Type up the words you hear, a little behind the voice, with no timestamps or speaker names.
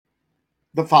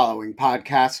The following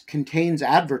podcast contains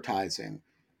advertising.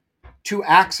 To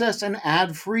access an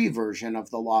ad-free version of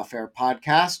the Lawfare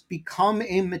podcast, become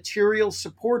a material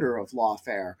supporter of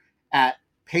Lawfare at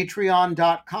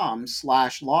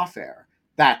patreon.com/lawfare.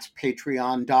 That's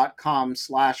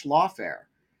patreon.com/lawfare.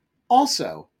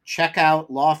 Also, check out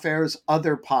Lawfare's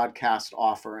other podcast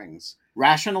offerings: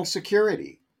 Rational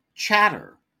Security,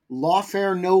 Chatter,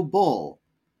 Lawfare No Bull,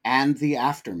 and The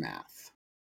Aftermath.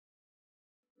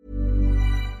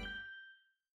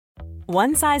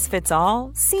 One size fits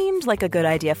all seemed like a good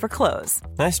idea for clothes.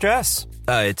 Nice dress.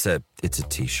 It's a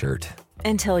t-shirt.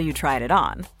 Until you tried it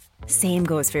on. Same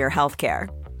goes for your healthcare.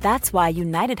 That's why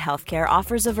United Healthcare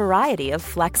offers a variety of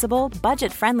flexible,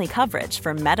 budget-friendly coverage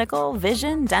for medical,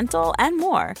 vision, dental, and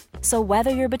more. So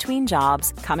whether you're between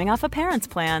jobs, coming off a parent's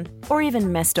plan, or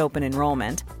even missed open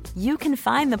enrollment, you can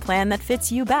find the plan that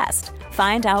fits you best.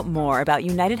 Find out more about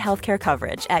United Healthcare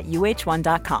coverage at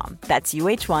uh1.com. That's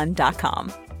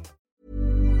uh1.com.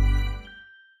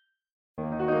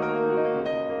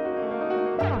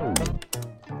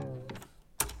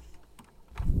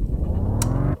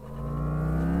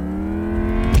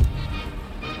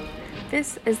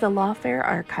 This is the Lawfare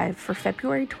archive for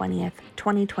February 20th,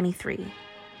 2023.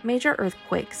 Major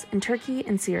earthquakes in Turkey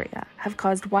and Syria have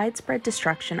caused widespread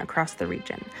destruction across the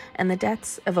region and the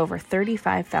deaths of over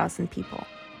 35,000 people.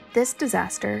 This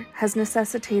disaster has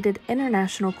necessitated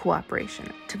international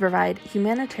cooperation to provide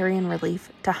humanitarian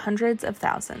relief to hundreds of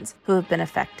thousands who have been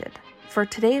affected. For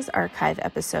today's archive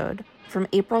episode, from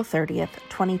April 30th,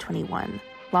 2021,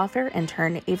 Lawfare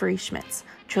intern Avery Schmitz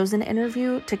chose an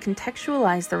interview to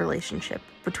contextualize the relationship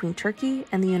between Turkey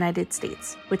and the United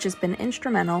States, which has been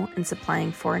instrumental in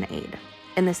supplying foreign aid.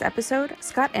 In this episode,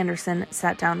 Scott Anderson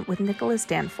sat down with Nicholas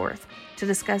Danforth to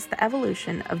discuss the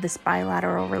evolution of this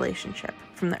bilateral relationship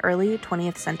from the early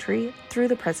 20th century through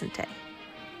the present day.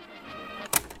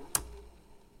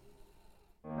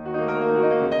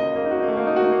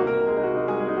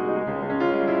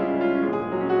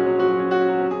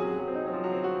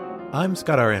 I'm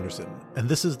Scott R. Anderson, and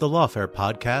this is the Lawfare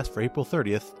podcast for April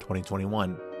 30th,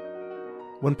 2021.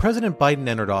 When President Biden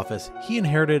entered office, he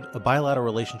inherited a bilateral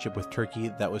relationship with Turkey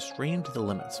that was strained to the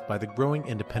limits by the growing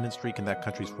independent streak in that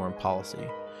country's foreign policy,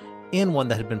 and one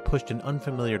that had been pushed in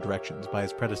unfamiliar directions by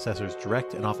his predecessor's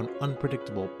direct and often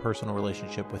unpredictable personal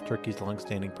relationship with Turkey's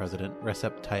longstanding president,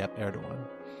 Recep Tayyip Erdogan.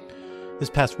 This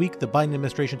past week, the Biden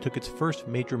administration took its first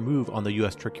major move on the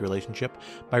U.S.-Turkey relationship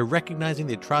by recognizing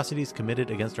the atrocities committed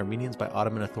against Armenians by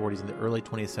Ottoman authorities in the early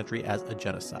 20th century as a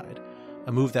genocide,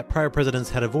 a move that prior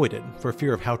presidents had avoided for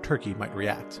fear of how Turkey might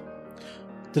react.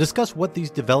 To discuss what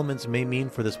these developments may mean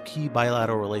for this key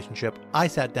bilateral relationship, I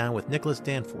sat down with Nicholas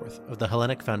Danforth of the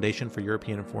Hellenic Foundation for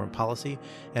European and Foreign Policy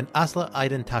and Aslı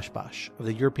Aydın Taşbaş of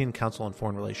the European Council on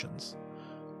Foreign Relations.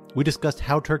 We discussed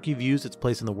how Turkey views its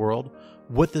place in the world,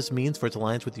 what this means for its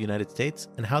alliance with the United States,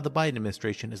 and how the Biden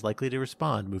administration is likely to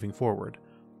respond moving forward.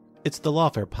 It's the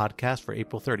Lawfare podcast for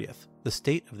April 30th, the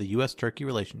state of the U.S.-Turkey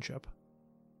relationship.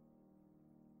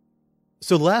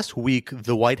 So last week,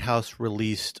 the White House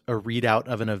released a readout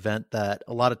of an event that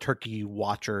a lot of Turkey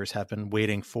watchers have been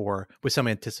waiting for with some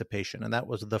anticipation, and that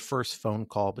was the first phone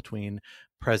call between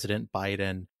President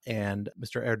Biden and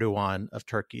Mr. Erdogan of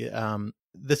Turkey.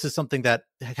 This is something that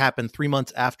happened 3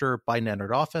 months after Biden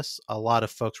entered office. A lot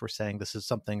of folks were saying this is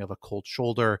something of a cold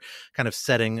shoulder, kind of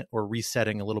setting or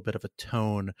resetting a little bit of a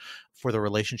tone for the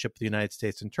relationship with the United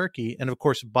States and Turkey. And of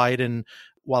course, Biden,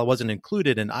 while it wasn't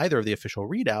included in either of the official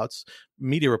readouts,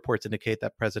 media reports indicate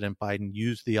that President Biden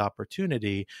used the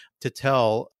opportunity to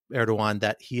tell Erdogan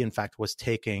that he, in fact, was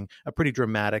taking a pretty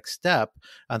dramatic step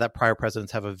that prior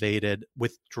presidents have evaded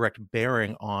with direct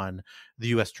bearing on the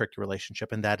U.S.-Turkey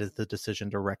relationship, and that is the decision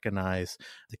to recognize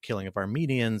the killing of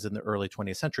Armenians in the early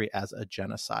 20th century as a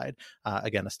genocide.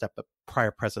 Again, a step that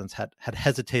prior presidents had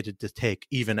hesitated to take,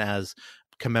 even as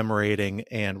commemorating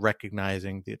and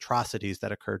recognizing the atrocities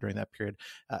that occurred during that period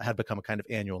had become a kind of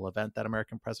annual event that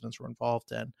American presidents were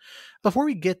involved in. Before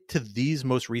we get to these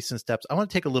most recent steps, I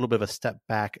want to take a little bit of a step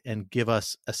back and give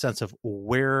us a sense of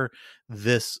where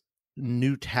this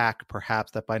new tack,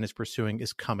 perhaps, that Biden is pursuing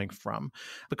is coming from.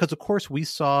 Because, of course, we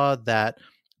saw that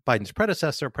Biden's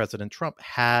predecessor, President Trump,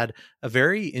 had a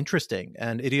very interesting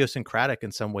and idiosyncratic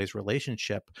in some ways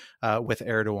relationship with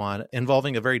Erdogan,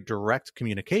 involving a very direct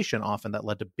communication often that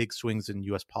led to big swings in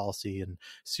U.S. policy in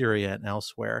Syria and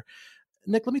elsewhere.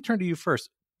 Nick, let me turn to you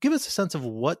first. Give us a sense of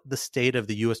what the state of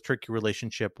the U.S.-Turkey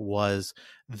relationship was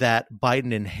that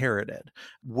Biden inherited,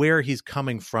 where he's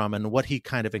coming from, and what he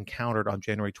kind of encountered on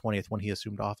January 20th when he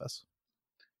assumed office.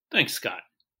 Thanks, Scott.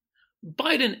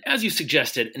 Biden, as you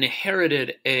suggested,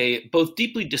 inherited a both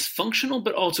deeply dysfunctional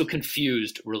but also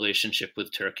confused relationship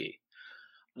with Turkey.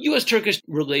 U.S.-Turkish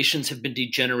relations have been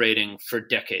degenerating for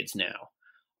decades now.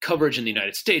 Coverage in the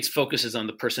United States focuses on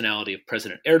the personality of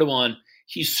President Erdogan.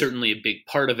 He's certainly a big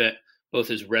part of it, both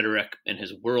his rhetoric and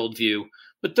his worldview,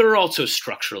 but there are also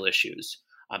structural issues.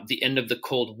 The end of the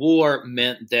Cold War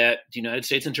meant that the United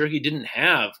States and Turkey didn't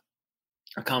have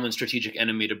a common strategic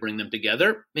enemy to bring them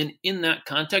together. And in that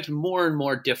context, more and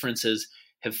more differences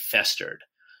have festered.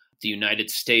 The United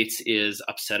States is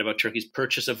upset about Turkey's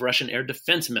purchase of Russian air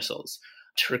defense missiles.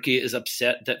 Turkey is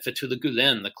upset that Fethullah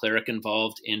Gulen, the cleric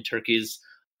involved in Turkey's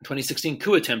 2016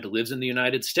 coup attempt, lives in the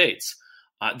United States.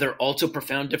 There are also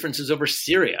profound differences over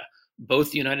Syria.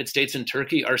 Both the United States and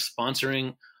Turkey are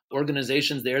sponsoring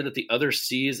organizations there that the other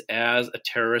sees as a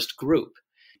terrorist group.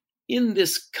 In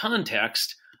this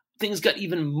context, things got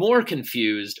even more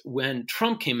confused when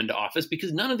Trump came into office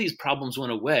because none of these problems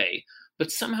went away.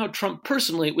 But somehow Trump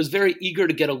personally was very eager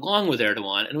to get along with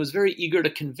Erdogan and was very eager to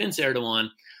convince Erdogan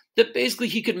that basically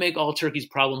he could make all Turkey's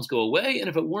problems go away. And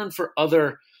if it weren't for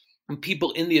other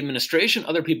people in the administration,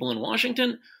 other people in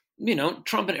Washington,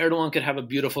 Trump and Erdogan could have a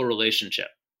beautiful relationship.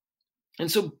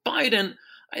 And so Biden,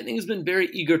 I think, has been very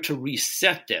eager to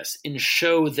reset this and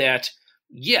show that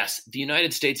yes, the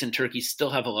United States and Turkey still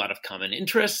have a lot of common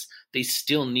interests. They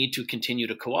still need to continue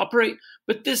to cooperate,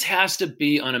 but this has to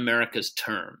be on America's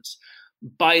terms.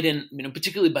 Biden,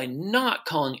 particularly by not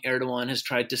calling Erdogan, has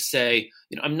tried to say,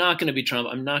 I'm not going to be Trump.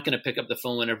 I'm not going to pick up the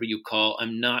phone whenever you call.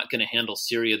 I'm not going to handle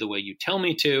Syria the way you tell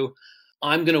me to.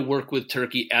 I'm going to work with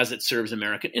Turkey as it serves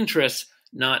American interests,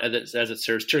 not as it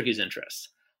serves Turkey's interests.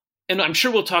 And I'm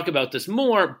sure we'll talk about this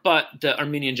more, but the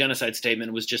Armenian genocide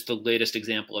statement was just the latest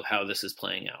example of how this is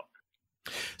playing out.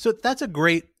 So that's a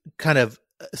great kind of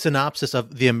synopsis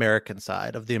of the American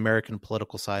side, of the American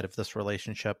political side of this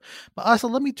relationship. But Asa,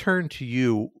 let me turn to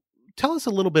you. Tell us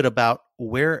a little bit about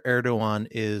where Erdogan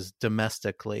is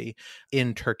domestically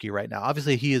in Turkey right now.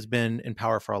 Obviously, he has been in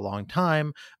power for a long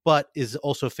time, but is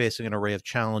also facing an array of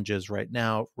challenges right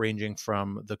now, ranging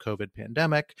from the COVID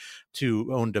pandemic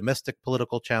to own domestic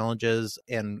political challenges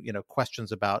and,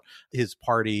 questions about his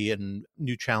party and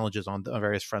new challenges on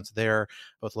various fronts there,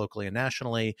 both locally and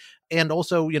nationally. And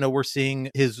also, we're seeing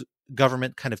his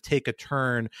government kind of take a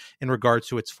turn in regards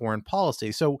to its foreign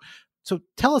policy. So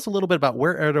tell us a little bit about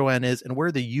where Erdogan is and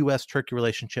where the U.S.-Turkey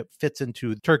relationship fits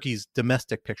into Turkey's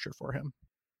domestic picture for him.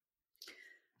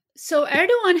 So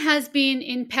Erdogan has been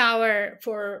in power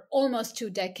for almost 2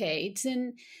 decades,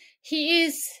 and he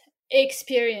is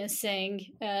experiencing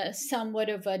somewhat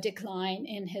of a decline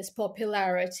in his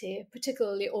popularity,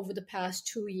 particularly over the past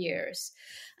 2 years,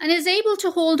 and is able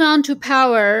to hold on to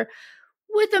power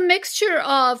with a mixture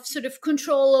of sort of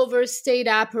control over state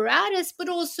apparatus, but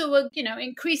also,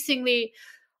 increasingly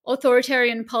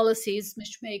authoritarian policies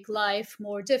which make life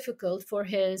more difficult for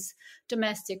his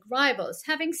domestic rivals.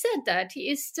 Having said that, he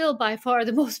is still by far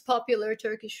the most popular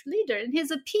Turkish leader, and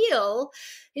his appeal,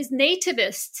 his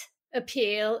nativist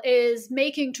appeal, is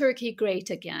making Turkey great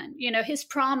again. His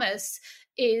promise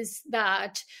is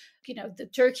that the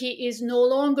Turkey is no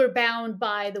longer bound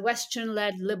by the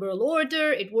Western-led liberal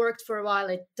order. It worked for a while.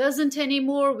 It doesn't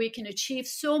anymore. We can achieve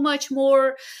so much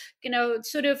more.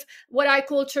 Sort of what I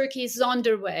call Turkey's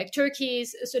Sonderweg.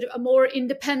 Turkey's sort of a more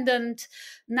independent,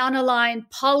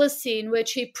 non-aligned policy in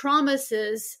which he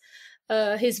promises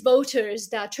his voters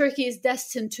that Turkey is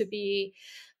destined to be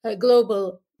a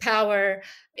global power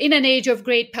in an age of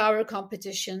great power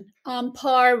competition, on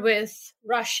par with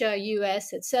Russia,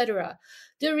 US, etc.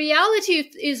 The reality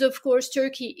is, of course,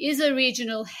 Turkey is a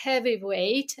regional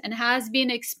heavyweight and has been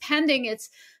expanding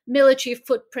its military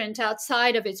footprint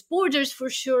outside of its borders, for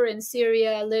sure, in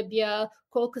Syria, Libya,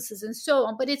 Caucasus, and so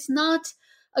on. But it's not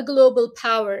a global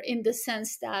power in the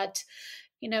sense that,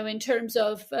 in terms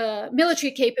of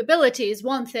military capability is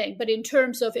one thing, but in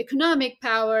terms of economic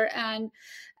power and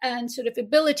sort of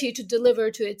ability to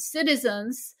deliver to its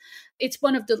citizens, it's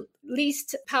one of the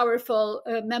least powerful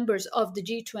members of the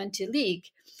G20 League.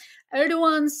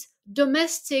 Erdogan's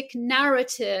domestic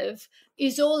narrative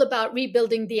is all about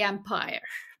rebuilding the empire,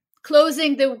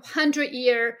 closing the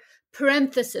 100-year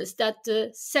parenthesis that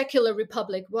the secular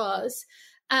republic was,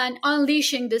 and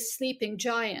unleashing this sleeping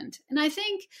giant. And I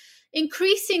think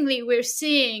increasingly we're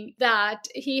seeing that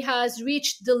he has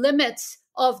reached the limits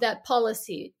of that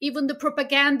policy. Even the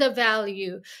propaganda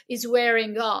value is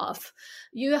wearing off.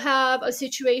 You have a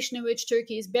situation in which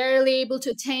Turkey is barely able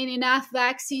to obtain enough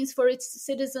vaccines for its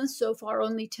citizens. So far,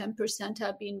 only 10%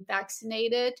 have been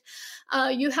vaccinated.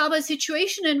 You have a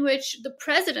situation in which the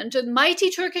president, a mighty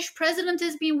Turkish president,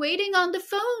 has been waiting on the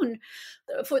phone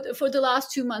for the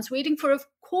last 2 months, waiting for a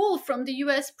call from the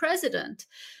US president.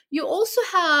 You also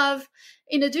have,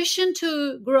 in addition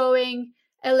to growing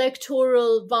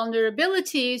electoral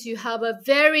vulnerabilities, you have a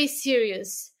very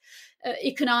serious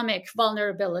economic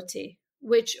vulnerability,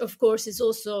 which of course is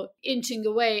also inching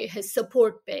away his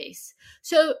support base.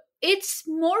 So it's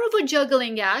more of a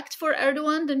juggling act for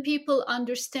Erdogan than people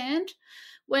understand.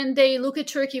 When they look at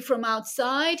Turkey from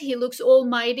outside, he looks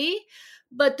almighty.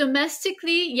 But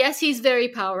domestically, yes, he's very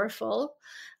powerful.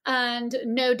 And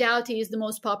no doubt he is the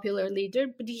most popular leader,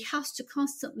 but he has to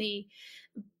constantly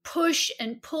push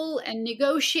and pull and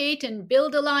negotiate and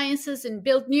build alliances and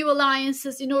build new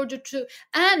alliances in order to,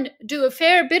 and do a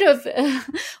fair bit of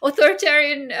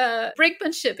authoritarian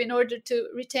brinkmanship in order to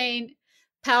retain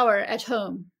power at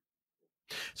home.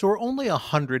 So we're only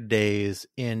 100 days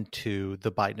into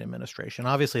the Biden administration.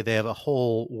 Obviously, they have a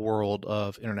whole world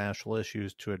of international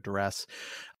issues to address.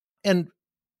 And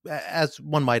as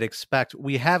one might expect,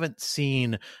 we haven't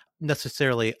seen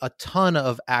necessarily a ton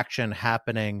of action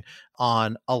happening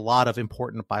on a lot of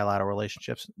important bilateral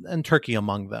relationships, and Turkey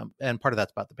among them. And part of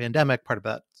that's about the pandemic, part of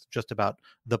that's just about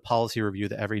the policy review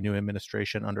that every new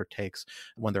administration undertakes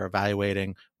when they're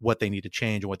evaluating what they need to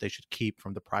change and what they should keep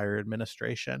from the prior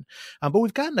administration. But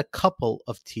we've gotten a couple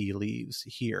of tea leaves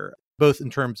here, both in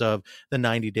terms of the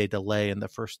 90-day delay in the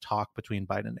first talk between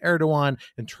Biden and Erdogan,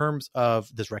 in terms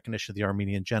of this recognition of the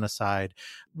Armenian genocide.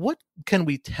 What can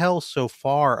we tell so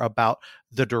far about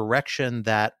the direction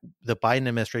that the Biden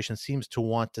administration seems to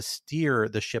want to steer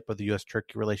the ship of the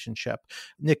U.S.-Turkey relationship?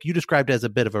 Nick, you described it as a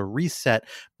bit of a reset,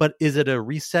 but is it a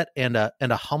reset and a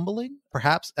humbling,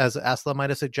 perhaps, as Asla might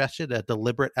have suggested, a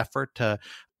deliberate effort to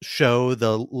show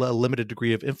the limited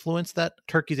degree of influence that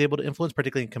Turkey is able to influence,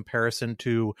 particularly in comparison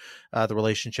to the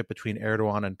relationship between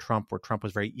Erdogan and Trump, where Trump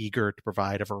was very eager to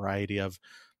provide a variety of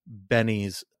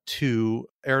bennies to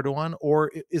Erdogan?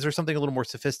 Or is there something a little more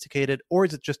sophisticated, or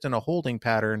is it just in a holding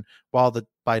pattern while the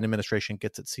Biden administration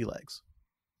gets its sea legs?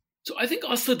 So I think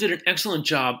Asla did an excellent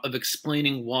job of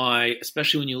explaining why,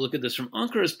 especially when you look at this from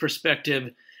Ankara's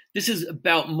perspective, this is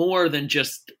about more than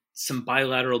just some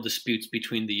bilateral disputes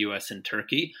between the US and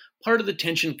Turkey. Part of the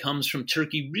tension comes from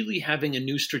Turkey really having a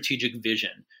new strategic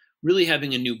vision, really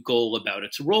having a new goal about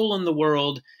its role in the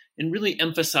world, and really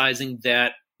emphasizing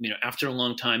that, after a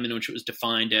long time in which it was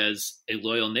defined as a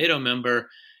loyal NATO member,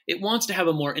 it wants to have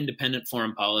a more independent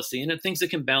foreign policy, and it thinks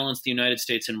it can balance the United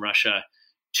States and Russia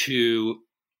to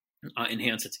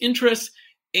enhance its interests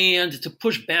and to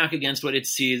push back against what it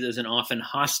sees as an often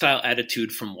hostile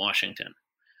attitude from Washington.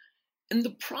 And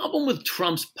the problem with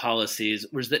Trump's policies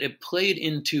was that it played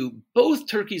into both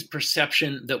Turkey's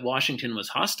perception that Washington was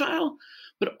hostile,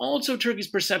 but also Turkey's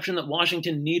perception that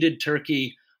Washington needed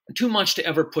Turkey too much to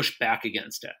ever push back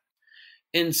against it.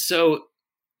 And so,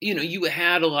 you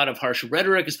had a lot of harsh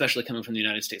rhetoric, especially coming from the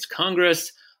United States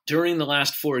Congress. During the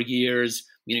last 4 years,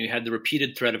 you had the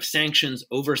repeated threat of sanctions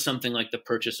over something like the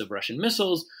purchase of Russian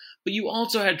missiles, but you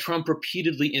also had Trump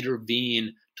repeatedly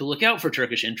intervene to look out for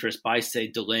Turkish interests by, say,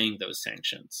 delaying those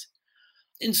sanctions.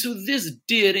 And so this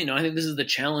did, I think this is the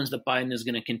challenge that Biden is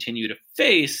going to continue to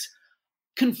face,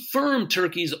 confirm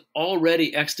Turkey's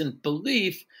already extant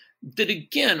belief that,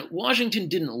 again, Washington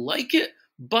didn't like it,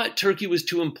 but Turkey was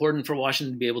too important for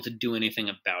Washington to be able to do anything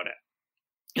about it.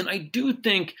 And I do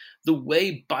think the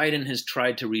way Biden has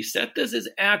tried to reset this is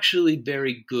actually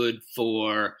very good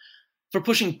for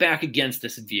pushing back against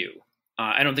this view.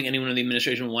 I don't think anyone in the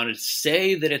administration wanted to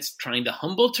say that it's trying to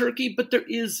humble Turkey, but there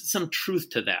is some truth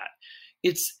to that.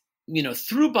 It's,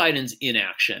 through Biden's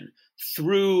inaction,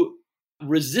 through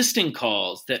resisting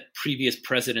calls that previous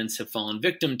presidents have fallen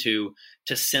victim to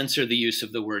censor the use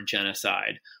of the word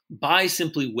genocide, by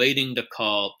simply waiting to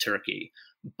call Turkey,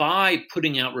 by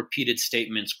putting out repeated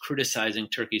statements criticizing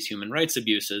Turkey's human rights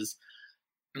abuses,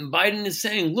 Biden is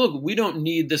saying, look, we don't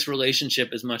need this relationship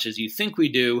as much as you think we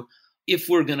do. If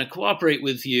we're going to cooperate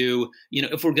with you,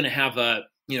 if we're going to have a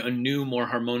new, more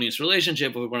harmonious relationship,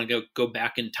 if we want to go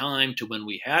back in time to when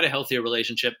we had a healthier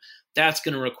relationship, that's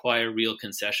going to require real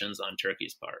concessions on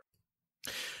Turkey's part.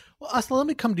 Well, Asla, let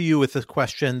me come to you with this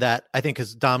question that I think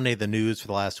has dominated the news for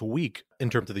the last week in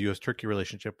terms of the U.S.-Turkey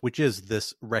relationship, which is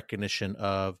this recognition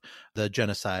of the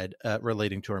genocide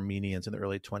relating to Armenians in the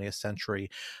early 20th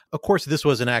century. Of course, this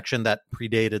was an action that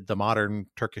predated the modern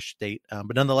Turkish state,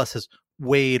 but nonetheless has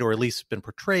weighed, or at least been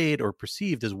portrayed or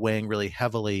perceived as weighing really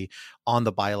heavily on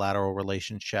the bilateral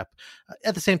relationship.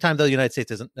 At the same time, though, the United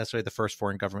States isn't necessarily the first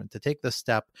foreign government to take this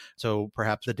step, so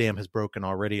perhaps the dam has broken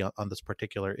already on this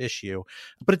particular issue.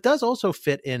 But it does also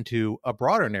fit into a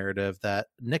broader narrative that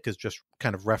Nick has just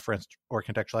kind of referenced or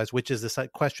contextualized, which is this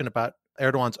question about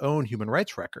Erdogan's own human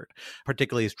rights record,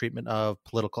 particularly his treatment of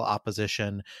political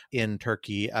opposition in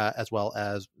Turkey, as well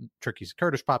as Turkey's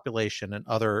Kurdish population and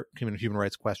other human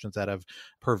rights questions that have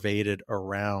pervaded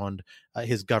around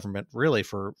his government really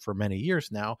for many years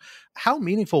now. How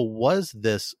meaningful was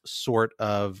this sort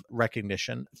of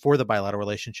recognition for the bilateral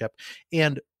relationship?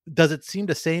 And does it seem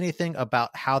to say anything about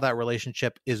how that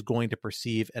relationship is going to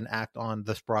perceive and act on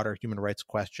this broader human rights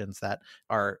questions that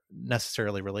are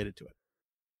necessarily related to it?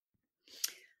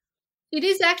 It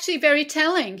is actually very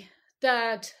telling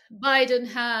that Biden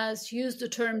has used the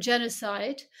term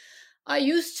genocide. I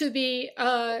used to be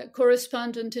a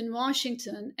correspondent in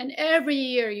Washington, and every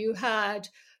year you had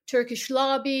Turkish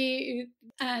lobby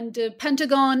and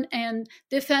Pentagon and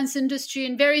defense industry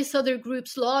and various other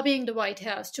groups lobbying the White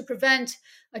House to prevent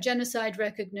a genocide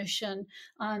recognition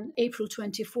on April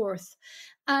 24th.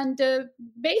 And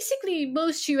basically,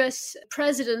 most US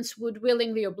presidents would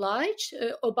willingly oblige.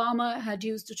 Obama had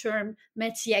used the term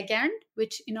Metzjägern,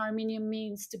 which in Armenian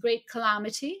means the great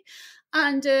calamity.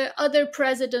 And other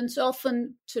presidents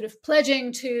often sort of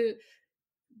pledging to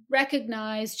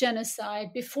recognize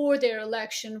genocide before their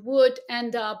election would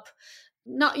end up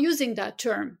not using that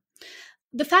term.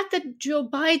 The fact that Joe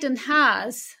Biden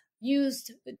has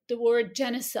used the word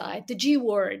genocide, the G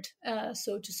word,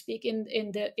 so to speak, in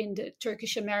the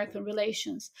Turkish-American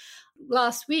relations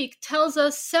last week, tells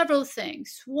us several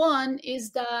things. One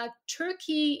is that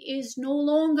Turkey is no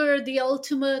longer the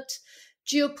ultimate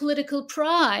geopolitical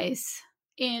prize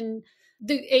in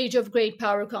the age of great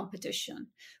power competition.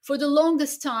 For the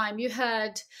longest time, you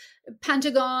had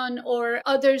Pentagon or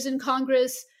others in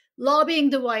Congress lobbying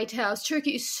the White House.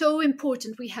 Turkey is so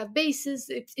important. We have bases.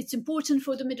 It's important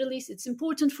for the Middle East. It's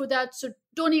important for that. So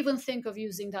don't even think of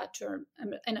using that term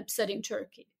and upsetting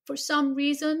Turkey. For some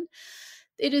reason,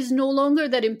 it is no longer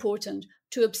that important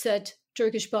to upset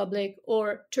Turkish public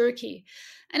or Turkey.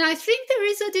 And I think there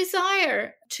is a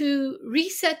desire to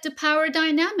reset the power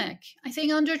dynamic. I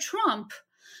think under Trump,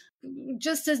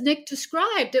 just as Nick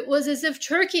described, it was as if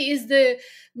Turkey is the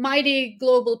mighty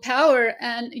global power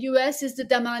and US is the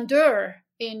demandeur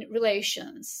in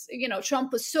relations. You know,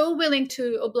 Trump was so willing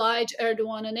to oblige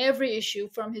Erdogan on every issue,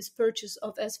 from his purchase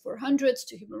of S-400s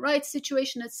to human rights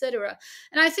situation, etc.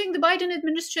 And I think the Biden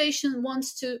administration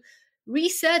wants to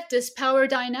reset this power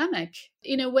dynamic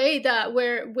in a way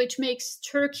which makes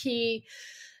Turkey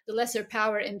the lesser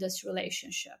power in this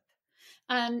relationship.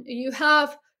 And you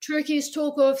have Turkey's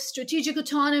talk of strategic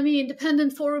autonomy,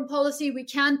 independent foreign policy. We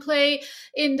can play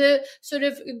in the sort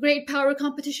of great power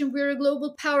competition. We're a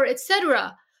global power,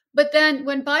 etc. But then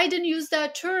when Biden used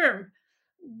that term,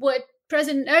 what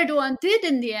President Erdogan did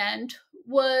in the end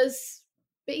was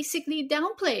basically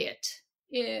downplay it.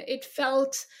 It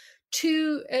felt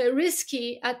too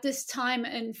risky at this time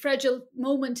and fragile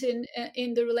moment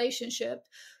in the relationship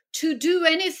to do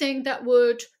anything that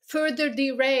would further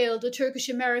derail the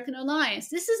Turkish-American alliance.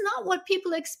 This is not what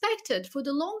people expected. For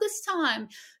the longest time,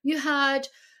 you had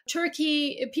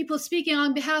Turkey, people speaking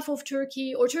on behalf of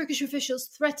Turkey, or Turkish officials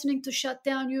threatening to shut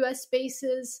down US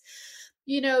bases,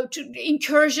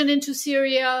 incursion into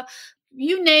Syria,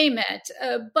 you name it.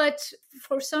 But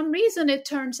for some reason, it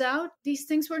turns out these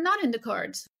things were not in the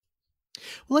cards.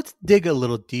 Well, let's dig a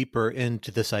little deeper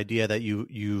into this idea that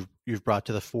you've brought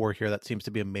to the fore here that seems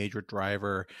to be a major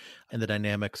driver in the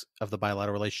dynamics of the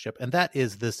bilateral relationship. And that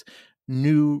is this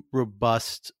new,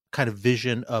 robust kind of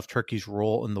vision of Turkey's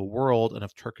role in the world and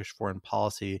of Turkish foreign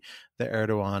policy that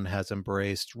Erdogan has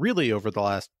embraced really over the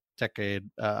last decade,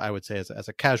 I would say, as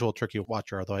a casual Turkey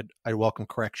watcher, although I'd welcome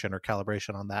correction or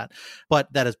calibration on that.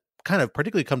 But that has kind of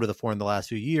particularly come to the fore in the last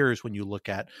few years when you look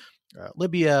at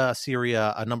Libya,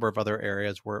 Syria, a number of other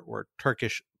areas where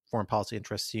Turkish foreign policy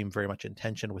interests seem very much in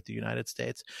tension with the United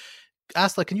States.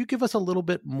 Asla, can you give us a little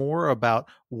bit more about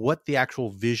what the actual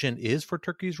vision is for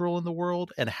Turkey's role in the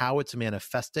world and how it's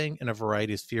manifesting in a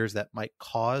variety of spheres that might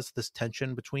cause this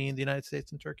tension between the United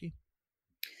States and Turkey?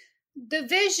 The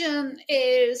vision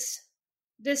is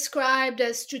described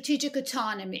as strategic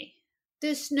autonomy.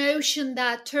 This notion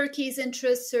that Turkey's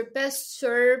interests are best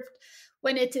served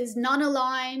when it is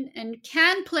non-aligned and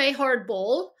can play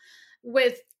hardball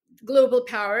with global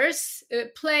powers,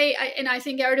 and I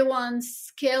think Erdogan's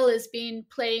skill has been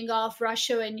playing off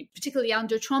Russia, and particularly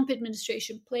under Trump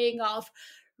administration, playing off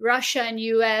Russia and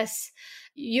US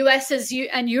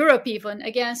and Europe even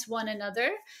against one another.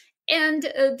 And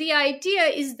the idea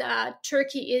is that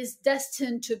Turkey is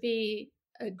destined to be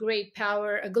a great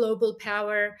power, a global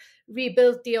power,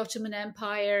 rebuild the Ottoman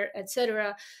Empire,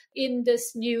 etc., in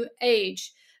this new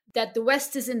age, that the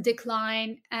West is in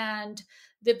decline and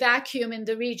the vacuum in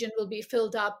the region will be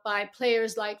filled up by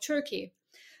players like Turkey.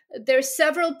 There's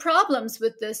several problems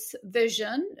with this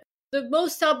vision. The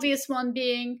most obvious one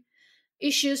being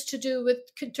issues to do with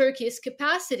Turkey's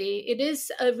capacity. It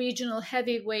is a regional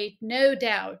heavyweight, no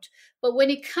doubt. But when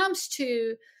it comes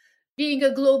to being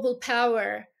a global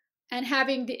power and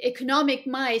having the economic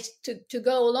might to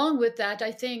go along with that,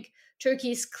 I think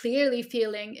Turkey is clearly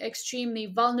feeling extremely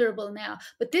vulnerable now.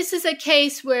 But this is a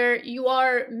case where you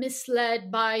are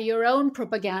misled by your own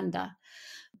propaganda.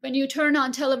 When you turn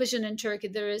on television in Turkey,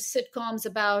 there is sitcoms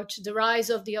about the rise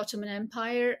of the Ottoman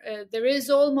Empire. There is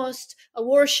almost a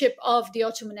worship of the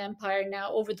Ottoman Empire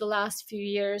now over the last few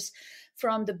years,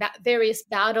 from the various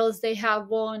battles they have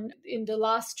won in the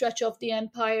last stretch of the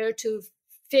empire to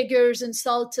figures and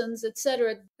sultans,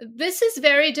 etc. This is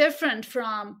very different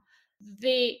from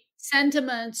the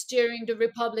sentiments during the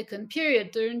Republican period.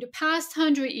 During the past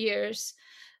 100 years,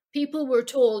 people were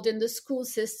told in the school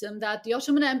system that the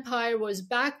Ottoman Empire was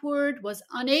backward, was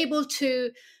unable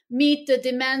to meet the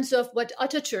demands of what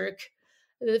Ataturk,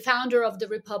 the founder of the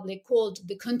Republic, called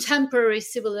the contemporary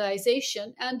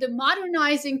civilization, and the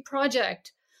modernizing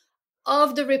project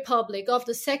of the Republic, of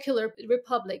the secular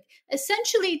Republic,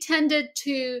 essentially tended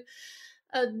to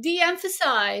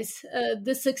de-emphasize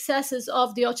the successes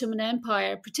of the Ottoman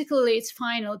Empire, particularly its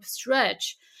final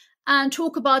stretch, and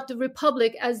talk about the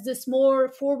Republic as this more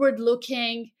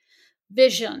forward-looking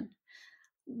vision.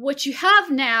 What you have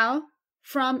now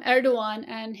from Erdogan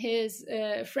and his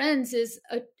friends is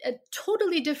a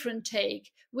totally different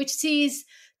take, which sees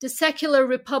the secular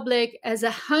Republic as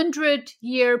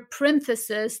 100-year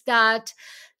parenthesis that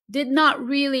did not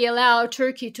really allow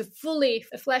Turkey to fully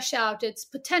flesh out its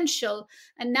potential.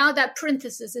 And now that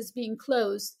parenthesis is being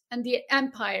closed and the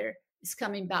empire is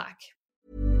coming back.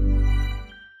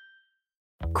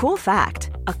 Cool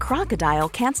fact, a crocodile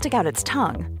can't stick out its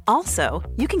tongue. Also,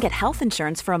 you can get health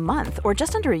insurance for a month or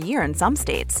just under a year in some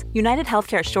states. United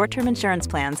Healthcare short-term insurance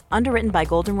plans, underwritten by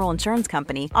Golden Rule Insurance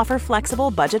Company, offer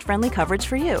flexible, budget-friendly coverage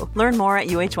for you. Learn more at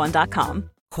uh1.com.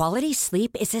 Quality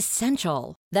sleep is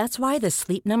essential. That's why the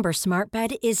Sleep Number Smart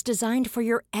Bed is designed for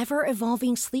your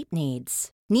ever-evolving sleep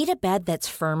needs. Need a bed that's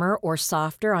firmer or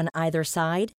softer on either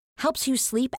side? Helps you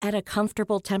sleep at a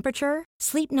comfortable temperature?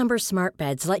 Sleep Number Smart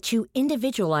Beds let you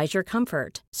individualize your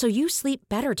comfort so you sleep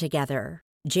better together.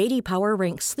 J.D. Power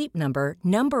ranks Sleep Number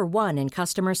number 1 in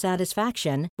customer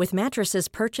satisfaction with mattresses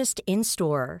purchased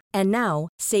in-store. And now,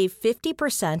 save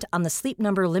 50% on the Sleep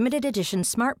Number Limited Edition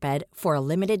Smart Bed for a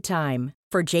limited time.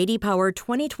 For J.D. Power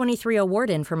 2023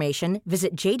 award information,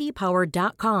 visit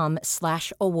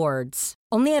jdpower.com/awards.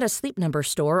 Only at a Sleep Number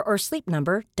store or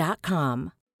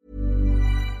sleepnumber.com.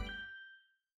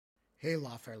 Hey,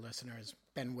 Lawfare listeners,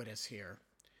 Ben Wittes here.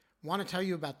 Want to tell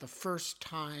you about the first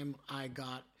time I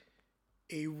got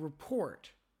a report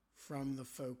from the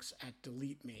folks at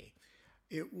Delete Me.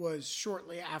 It was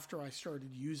shortly after I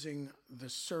started using the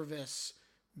service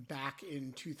back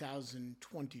in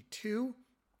 2022,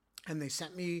 and they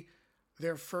sent me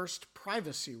their first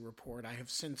privacy report. I have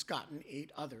since gotten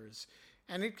 8 others,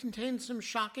 and it contained some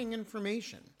shocking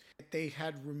information. They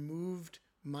had removed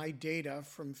my data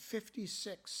from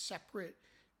 56 separate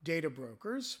data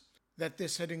brokers, that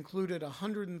this had included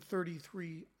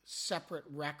 133 separate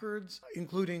records,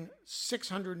 including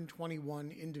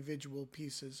 621 individual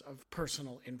pieces of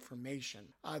personal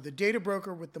information. The data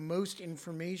broker with the most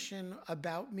information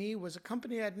about me was a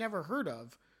company I'd never heard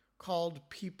of called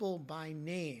People by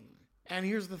Name. And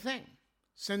here's the thing.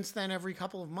 Since then, every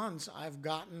couple of months, I've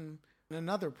gotten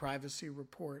another privacy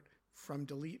report from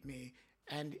Delete Me,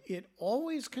 and it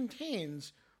always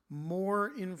contains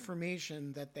more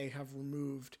information that they have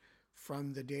removed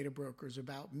from the data brokers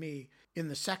about me. In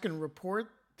the second report,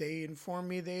 they informed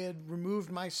me they had removed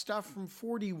my stuff from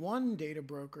 41 data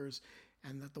brokers,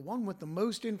 and that the one with the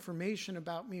most information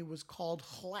about me was called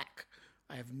HLEC.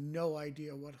 I have no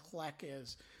idea what HLEC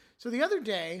is. So the other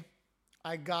day,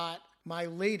 I got my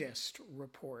latest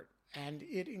report, and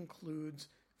it includes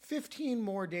 15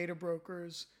 more data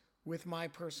brokers with my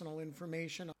personal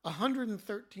information,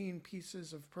 113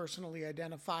 pieces of personally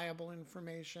identifiable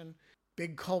information.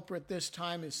 Big culprit this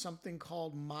time is something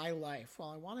called My Life.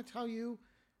 Well, I want to tell you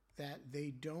that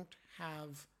they don't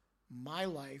have my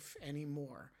life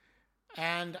anymore.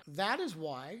 And that is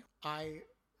why I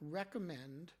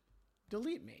recommend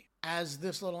Delete Me. As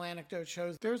this little anecdote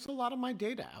shows, there's a lot of my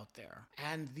data out there,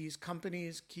 and these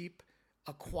companies keep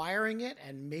acquiring it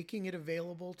and making it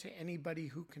available to anybody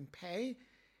who can pay.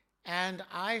 And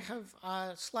I have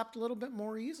slept a little bit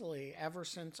more easily ever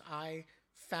since I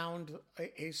found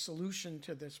a solution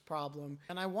to this problem.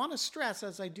 And I want to stress,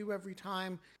 as I do every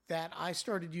time, that I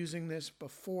started using this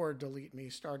before Delete Me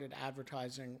started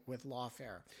advertising with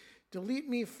Lawfare. Delete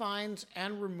Me finds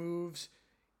and removes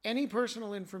any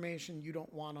personal information you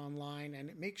don't want online, and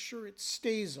it makes sure it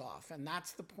stays off. And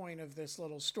that's the point of this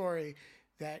little story,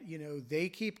 that, you know, they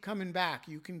keep coming back.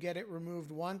 You can get it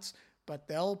removed once, but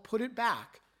they'll put it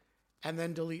back. And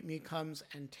then Delete Me comes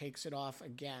and takes it off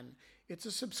again. It's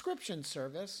a subscription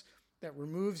service that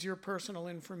removes your personal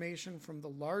information from the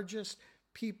largest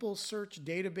people search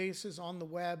databases on the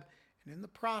web, and in the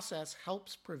process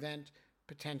helps prevent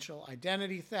potential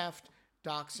identity theft,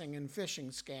 doxing, and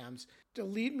phishing scams.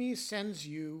 Delete Me sends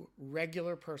you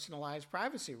regular personalized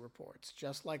privacy reports,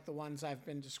 just like the ones I've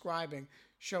been describing,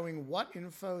 showing what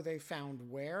info they found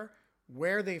where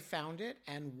they found it,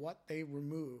 and what they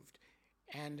removed.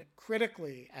 And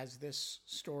critically, as this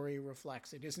story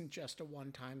reflects, it isn't just a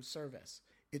one-time service.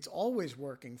 It's always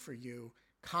working for you,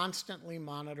 constantly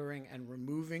monitoring and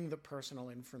removing the personal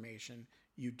information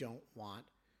you don't want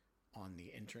on the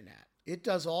internet. It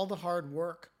does all the hard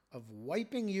work of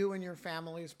wiping you and your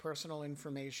family's personal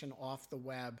information off the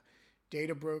web.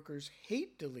 Data brokers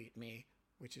hate Delete Me,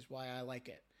 which is why I like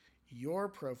it. Your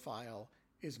profile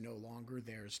is no longer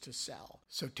theirs to sell.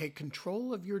 So take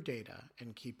control of your data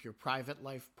and keep your private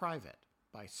life private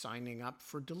by signing up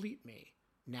for Delete Me,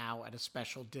 now at a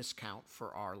special discount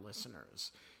for our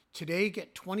listeners. Today,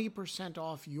 get 20%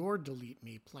 off your Delete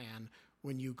Me plan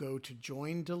when you go to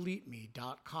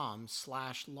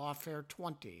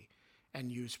joindeleteme.com/lawfare20 and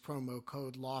use promo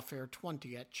code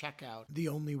lawfare20 at checkout. The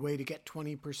only way to get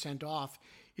 20% off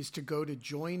is to go to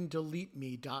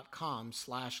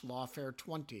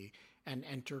joindeleteme.com/lawfare20 and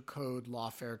enter code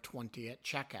lawfare20 at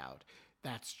checkout.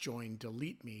 That's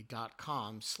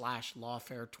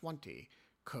joindeleteme.com/lawfare20,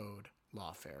 code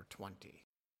lawfare20.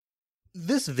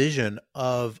 This vision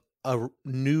of a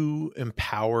new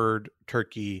empowered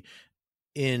Turkey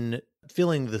in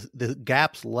filling the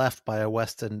gaps left by a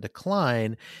Western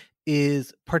decline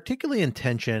is particularly in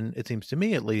tension, it seems to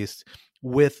me at least,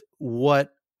 with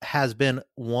what has been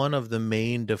one of the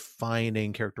main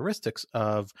defining characteristics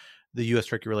of the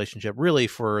U.S.-Turkey relationship really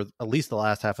for at least the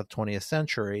last half of the 20th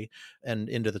century and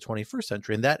into the 21st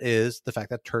century. And that is the fact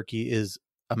that Turkey is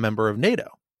a member of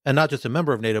NATO, and not just a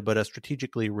member of NATO, but a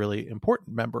strategically really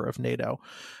important member of NATO.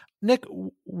 Nick,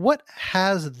 what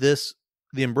has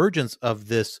the emergence of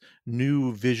this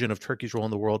new vision of Turkey's role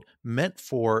in the world meant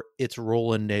for its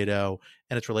role in NATO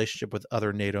and its relationship with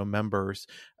other NATO members?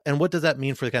 And what does that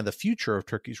mean for the kind of the future of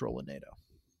Turkey's role in NATO?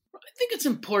 I think it's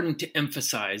important to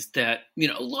emphasize that,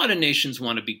 a lot of nations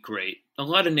want to be great. A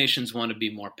lot of nations want to be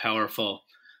more powerful.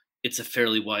 It's a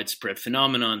fairly widespread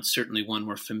phenomenon, certainly one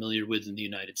we're familiar with in the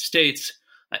United States.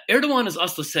 Erdogan, as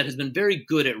Aslı said, has been very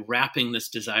good at wrapping this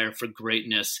desire for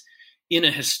greatness in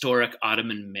a historic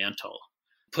Ottoman mantle.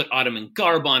 Put Ottoman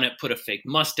garb on it, put a fake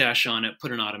mustache on it,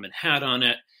 put an Ottoman hat on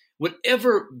it.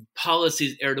 Whatever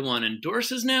policies Erdogan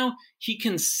endorses now, he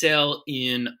can sell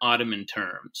in Ottoman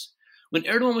terms. When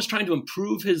Erdogan was trying to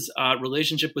improve his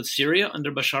relationship with Syria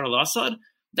under Bashar al-Assad,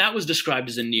 that was described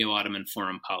as a neo-Ottoman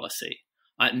foreign policy.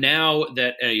 Now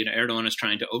that Erdogan is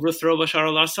trying to overthrow Bashar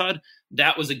al-Assad,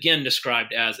 that was again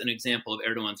described as an example of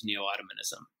Erdogan's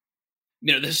neo-Ottomanism.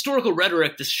 The historical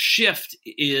rhetoric, this shift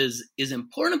is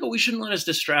important, but we shouldn't let us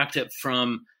distract it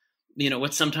from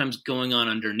what's sometimes going on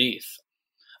underneath.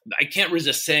 I can't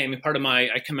resist saying,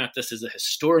 I come at this as a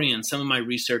historian. Some of my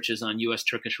research is on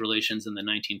U.S.-Turkish relations in the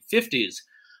 1950s.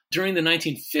 During the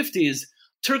 1950s,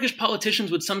 Turkish politicians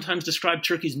would sometimes describe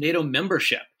Turkey's NATO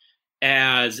membership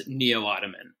as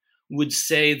neo-Ottoman, would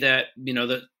say that,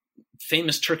 the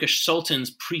famous Turkish sultans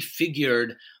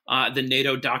prefigured the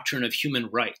NATO doctrine of human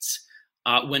rights.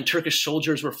 When Turkish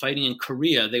soldiers were fighting in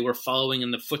Korea, they were following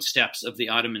in the footsteps of the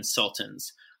Ottoman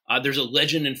sultans. There's a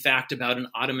legend, in fact, about an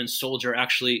Ottoman soldier,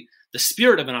 actually the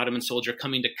spirit of an Ottoman soldier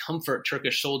coming to comfort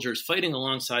Turkish soldiers fighting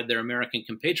alongside their American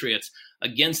compatriots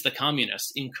against the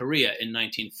communists in Korea in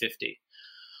 1950.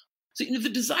 So, the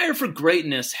desire for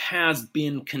greatness has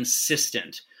been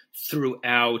consistent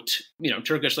throughout,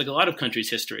 Turkish, like a lot of countries'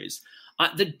 histories.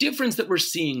 The difference that we're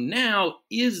seeing now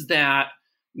is that,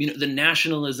 the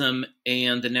nationalism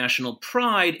and the national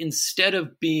pride, instead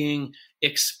of being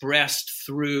expressed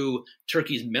through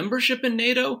Turkey's membership in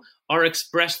NATO, are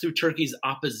expressed through Turkey's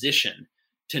opposition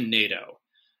to NATO.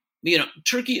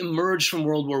 Turkey emerged from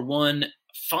World War I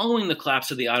following the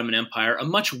collapse of the Ottoman Empire, a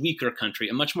much weaker country,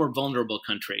 a much more vulnerable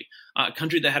country, a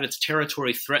country that had its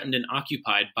territory threatened and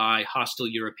occupied by hostile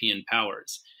European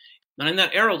powers. And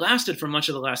that era lasted for much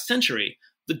of the last century.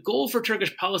 The goal for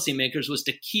Turkish policymakers was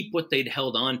to keep what they'd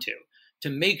held on to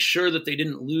make sure that they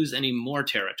didn't lose any more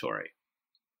territory.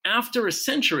 After a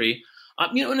century,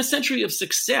 in a century of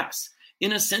success,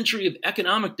 in a century of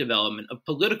economic development, of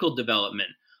political development,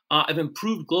 of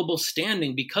improved global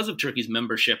standing because of Turkey's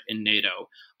membership in NATO,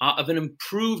 of an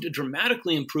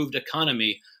dramatically improved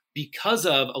economy because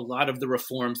of a lot of the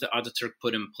reforms that Ataturk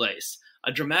put in place,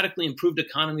 a dramatically improved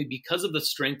economy because of the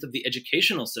strength of the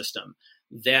educational system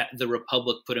that the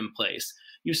Republic put in place.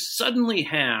 You suddenly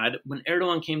had, when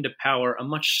Erdogan came to power, a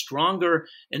much stronger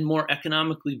and more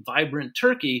economically vibrant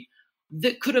Turkey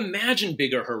that could imagine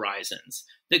bigger horizons,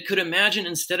 that could imagine,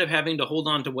 instead of having to hold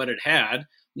on to what it had,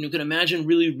 you could imagine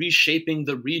really reshaping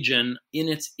the region in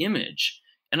its image.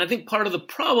 And I think part of the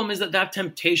problem is that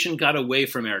temptation got away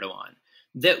from Erdogan.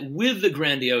 That with the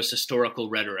grandiose historical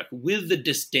rhetoric, with the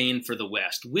disdain for the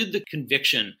West, with the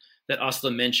conviction that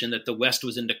Aslı mentioned that the West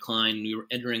was in decline and we were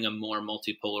entering a more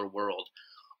multipolar world,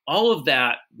 all of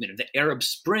that, the Arab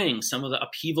Spring, some of the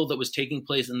upheaval that was taking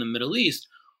place in the Middle East,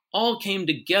 all came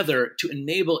together to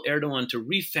enable Erdogan to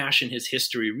refashion his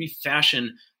history,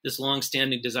 refashion this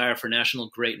longstanding desire for national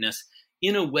greatness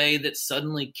in a way that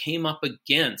suddenly came up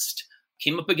against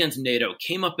NATO,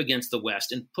 came up against the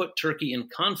West, and put Turkey in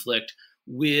conflict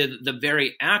with the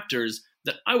very actors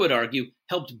that I would argue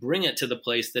helped bring it to the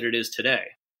place that it is today.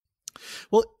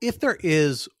 Well, if there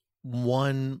is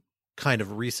one kind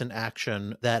of recent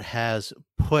action that has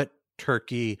put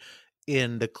Turkey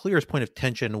in the clearest point of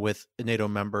tension with NATO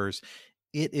members,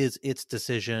 it is its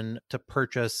decision to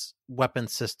purchase weapon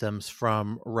systems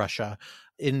from Russia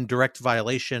in direct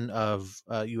violation of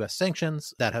U.S.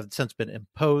 sanctions that have since been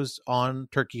imposed on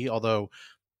Turkey, although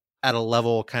at a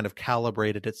level kind of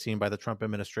calibrated, it seemed, by the Trump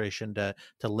administration to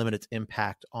limit its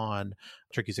impact on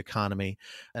Turkey's economy.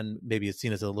 And maybe it's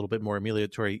seen as a little bit more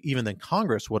amelioratory even than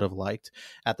Congress would have liked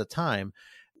at the time.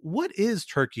 What is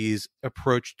Turkey's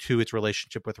approach to its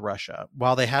relationship with Russia?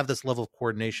 While they have this level of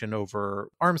coordination over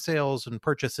arms sales and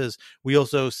purchases, we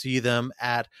also see them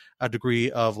at a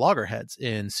degree of loggerheads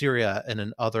in Syria and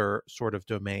in other sort of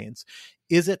domains.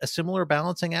 Is it a similar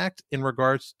balancing act in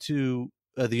regards to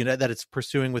that it's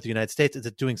pursuing with the United States? Is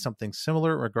it doing something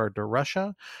similar in regard to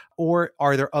Russia, or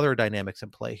are there other dynamics in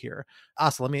play here?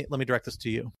 Asa, let me direct this to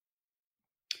you.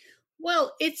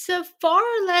 Well, it's a far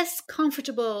less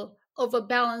comfortable of a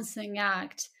balancing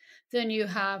act than you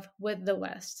have with the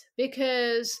West,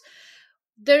 because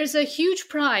there's a huge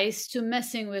price to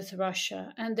messing with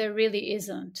Russia, and there really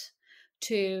isn't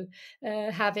to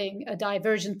having a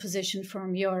divergent position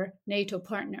from your NATO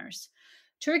partners.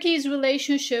 Turkey's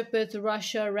relationship with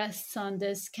Russia rests on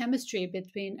this chemistry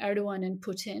between Erdogan and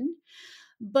Putin,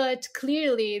 but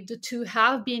clearly the two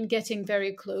have been getting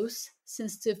very close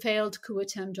since the failed coup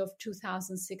attempt of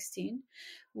 2016,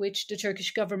 which the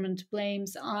Turkish government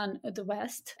blames on the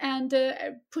West. And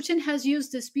Putin has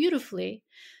used this beautifully,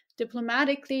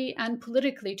 diplomatically and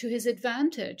politically, to his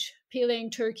advantage, peeling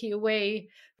Turkey away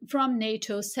from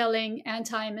NATO, selling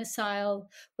anti-missile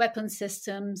weapon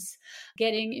systems,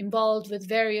 getting involved with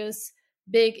various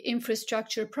big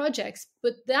infrastructure projects.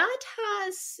 But that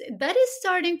is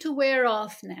starting to wear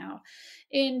off now.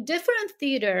 In different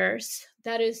theaters,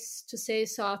 that is to say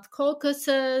South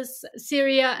Caucasus,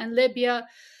 Syria, and Libya,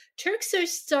 Turks are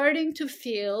starting to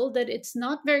feel that it's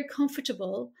not very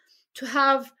comfortable to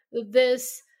have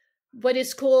this, what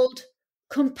is called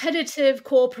competitive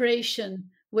cooperation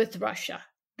with Russia,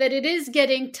 that it is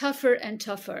getting tougher and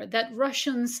tougher, that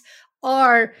Russians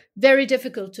are very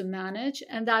difficult to manage,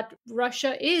 and that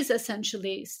Russia is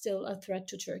essentially still a threat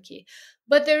to Turkey.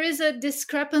 But there is a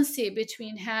discrepancy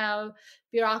between how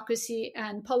bureaucracy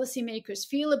and policymakers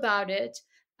feel about it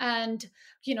and,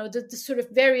 the sort of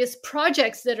various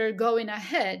projects that are going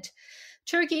ahead.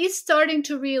 Turkey is starting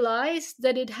to realize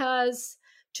that it has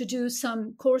to do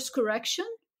some course correction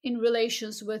in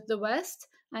relations with the West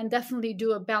and definitely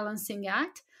do a balancing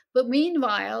act. But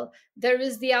meanwhile, there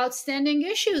is the outstanding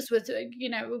issues with,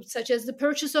 such as the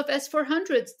purchase of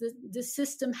S-400s. The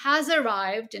system has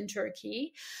arrived in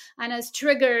Turkey and has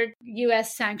triggered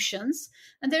U.S. sanctions.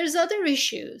 And there's other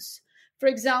issues. For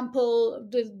example,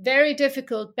 the very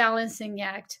difficult balancing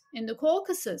act in the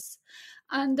Caucasus.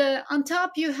 And on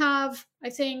top, you have,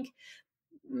 I think,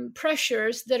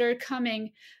 pressures that are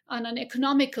coming on an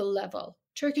economical level.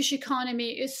 Turkish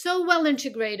economy is so well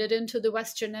integrated into the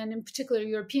Western and in particular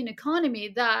European economy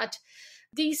that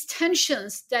these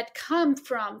tensions that come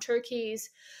from Turkey's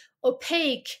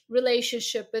opaque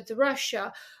relationship with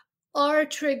Russia are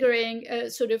triggering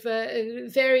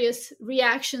various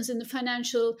reactions in the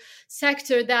financial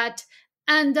sector that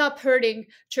end up hurting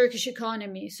Turkish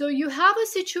economy. So you have a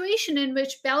situation in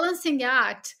which balancing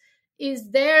act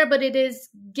is there, but it is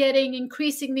getting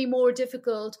increasingly more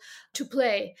difficult to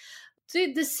play.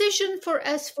 The decision for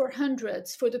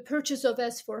S-400s, for the purchase of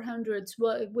S-400s,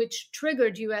 which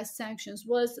triggered U.S. sanctions,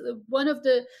 was one of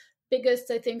the biggest,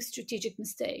 I think, strategic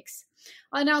mistakes.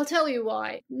 And I'll tell you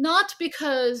why. Not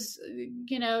because,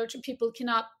 people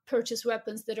cannot purchase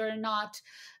weapons that are not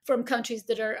from countries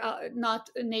that are not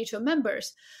NATO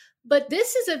members. But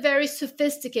this is a very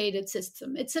sophisticated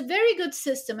system. It's a very good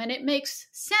system, and it makes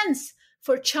sense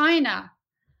for China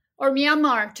or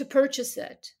Myanmar to purchase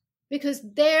it because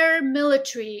their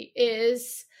military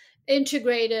is can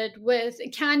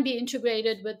be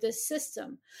integrated with this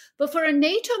system. But for a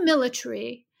NATO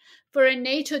military, for a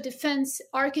NATO defense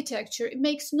architecture, it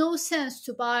makes no sense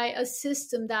to buy a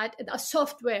system a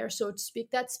software, so to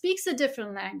speak, that speaks a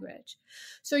different language.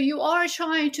 So you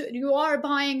are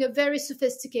buying a very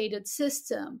sophisticated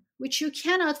system, which you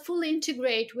cannot fully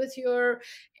integrate with your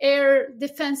air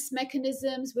defense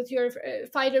mechanisms, with your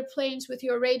fighter planes, with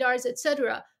your radars,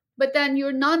 etc. But then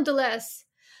you're nonetheless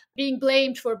being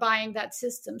blamed for buying that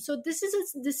system. So this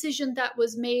is a decision that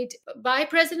was made by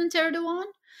President Erdogan,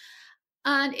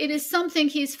 and it is something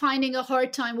he's finding a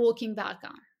hard time walking back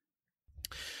on.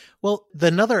 Well,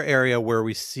 another area where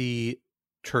we see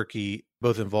Turkey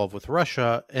both involved with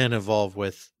Russia and involved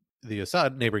with the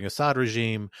neighboring Assad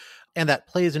regime, and that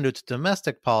plays into its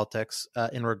domestic politics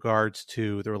in regards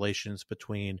to the relations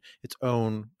between its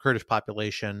own Kurdish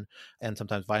population and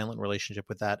sometimes violent relationship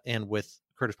with that and with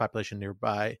Kurdish population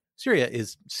nearby Syria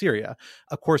is Syria.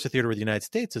 Of course, the theater where the United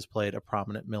States has played a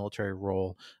prominent military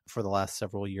role for the last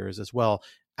several years as well,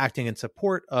 acting in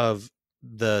support of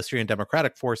the Syrian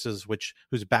Democratic Forces,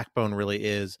 whose backbone really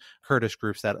is Kurdish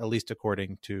groups that, at least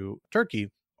according to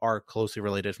Turkey, are closely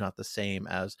related, if not the same,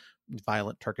 as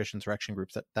violent Turkish insurrection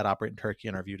groups that operate in Turkey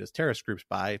and are viewed as terrorist groups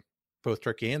by both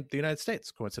Turkey and the United States,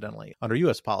 coincidentally, under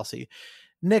U.S. policy.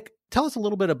 Nick, tell us a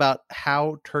little bit about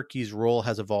how Turkey's role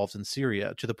has evolved in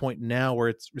Syria to the point now where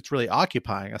it's really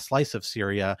occupying a slice of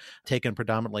Syria taken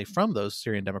predominantly from those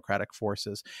Syrian Democratic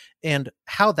Forces, and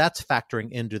how that's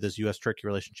factoring into this U.S.-Turkey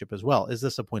relationship as well. Is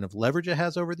this a point of leverage it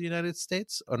has over the United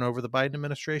States and over the Biden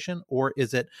administration, or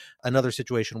is it another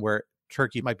situation where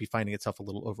Turkey might be finding itself a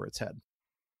little over its head?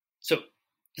 So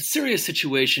the Syria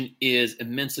situation is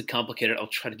immensely complicated. I'll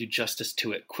try to do justice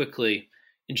to it quickly.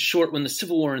 In short, when the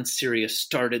civil war in Syria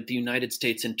started, the United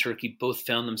States and Turkey both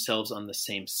found themselves on the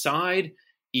same side,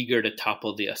 eager to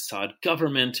topple the Assad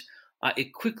government.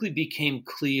 It quickly became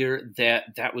clear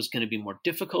that that was going to be more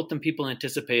difficult than people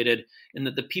anticipated, and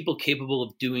that the people capable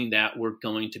of doing that were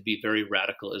going to be very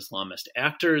radical Islamist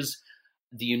actors.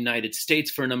 The United States,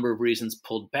 for a number of reasons,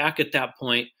 pulled back at that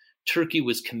point. Turkey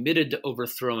was committed to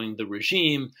overthrowing the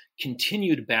regime,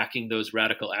 continued backing those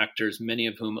radical actors, many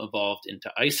of whom evolved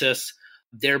into ISIS,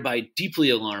 thereby deeply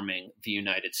alarming the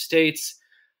United States.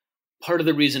 Part of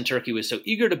the reason Turkey was so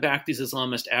eager to back these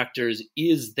Islamist actors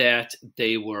is that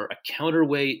they were a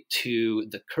counterweight to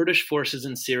the Kurdish forces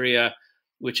in Syria,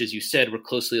 which, as you said, were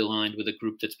closely aligned with a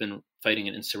group that's been fighting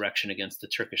an insurrection against the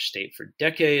Turkish state for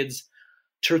decades.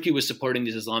 Turkey was supporting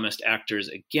these Islamist actors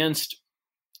against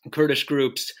Kurdish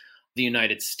groups. The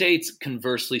United States,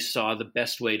 conversely, saw the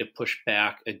best way to push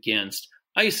back against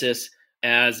ISIS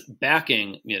as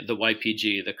backing the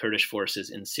YPG, the Kurdish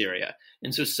forces in Syria.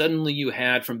 And so suddenly you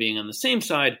had, from being on the same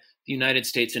side, the United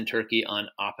States and Turkey on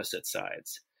opposite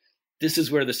sides. This is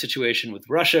where the situation with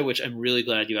Russia, which I'm really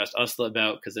glad you asked Asla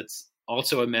about because it's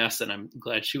also a mess, and I'm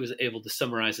glad she was able to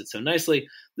summarize it so nicely.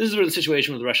 This is where the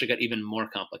situation with Russia got even more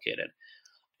complicated.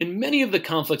 In many of the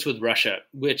conflicts with Russia,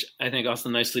 which I think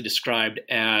Asla nicely described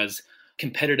as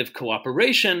competitive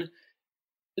cooperation,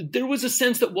 there was a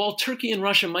sense that while Turkey and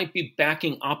Russia might be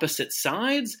backing opposite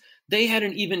sides, they had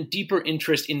an even deeper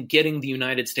interest in getting the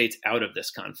United States out of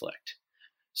this conflict.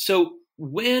 So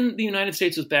when the United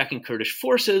States was backing Kurdish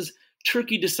forces,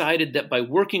 Turkey decided that by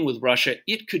working with Russia,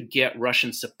 it could get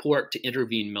Russian support to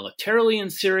intervene militarily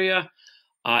in Syria.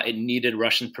 It needed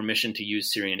Russian permission to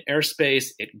use Syrian airspace.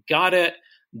 It got it.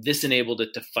 This enabled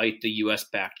it to fight the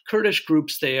US-backed Kurdish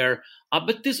groups there.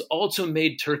 But this also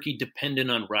made Turkey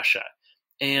dependent on Russia.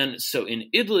 And so in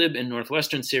Idlib in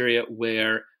northwestern Syria,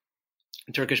 where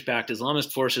Turkish-backed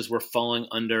Islamist forces were falling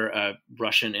under a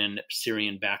Russian and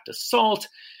Syrian-backed assault,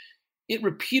 it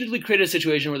repeatedly created a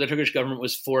situation where the Turkish government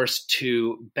was forced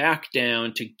to back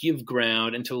down, to give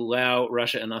ground, and to allow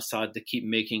Russia and Assad to keep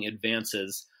making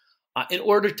advances in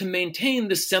order to maintain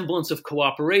this semblance of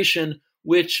cooperation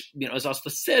which, as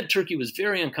Aslı said, Turkey was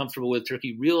very uncomfortable with.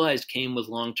 Turkey realized came with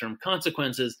long-term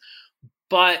consequences,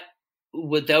 but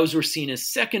those were seen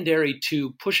as secondary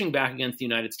to pushing back against the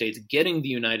United States, getting the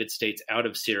United States out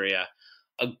of Syria,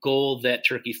 a goal that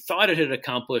Turkey thought it had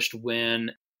accomplished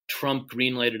when Trump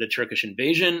greenlighted a Turkish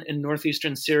invasion in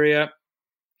northeastern Syria,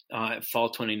 fall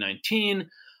 2019,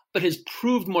 but has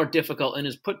proved more difficult and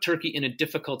has put Turkey in a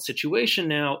difficult situation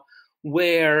now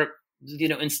where,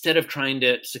 instead of trying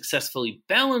to successfully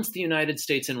balance the United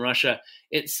States and Russia,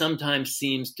 it sometimes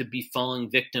seems to be falling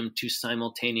victim to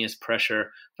simultaneous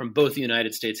pressure from both the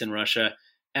United States and Russia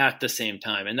at the same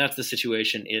time. And that's the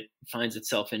situation it finds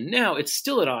itself in now. It's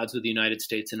still at odds with the United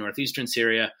States in northeastern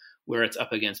Syria, where it's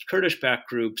up against Kurdish-backed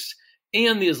groups,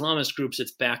 and the Islamist groups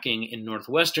it's backing in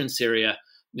northwestern Syria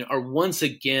are once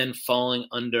again falling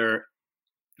under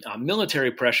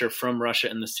military pressure from Russia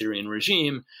and the Syrian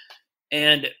regime.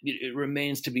 And it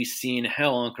remains to be seen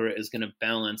how Ankara is going to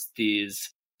balance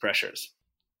these pressures.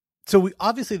 So we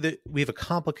have a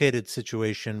complicated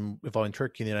situation involving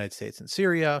Turkey and the United States and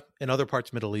Syria and other parts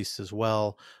of the Middle East as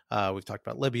well. We've talked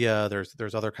about Libya.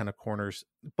 There's other kind of corners.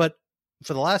 But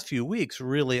for the last few weeks,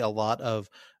 really a lot of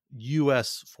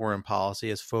U.S. foreign policy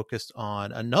is focused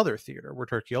on another theater where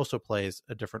Turkey also plays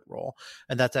a different role,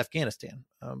 and that's Afghanistan.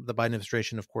 The Biden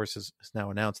administration, of course, has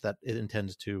now announced that it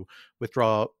intends to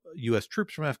withdraw U.S.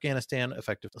 troops from Afghanistan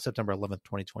effective September 11th,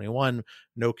 2021.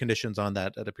 No conditions on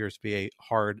that. That appears to be a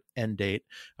hard end date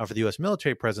for the U.S.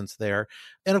 military presence there.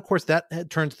 And of course, that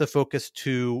turns the focus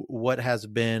to what has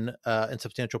been in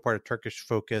substantial part a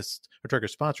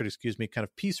Turkish-sponsored, kind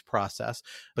of peace process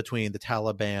between the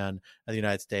Taliban and the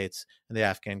United States and the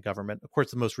Afghan government. Of course,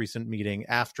 the most recent meeting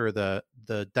after the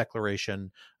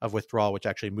declaration of withdrawal, which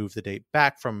actually moved the date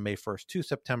back from May 1st to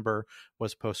September,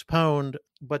 was postponed.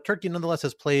 But Turkey nonetheless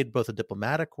has played both a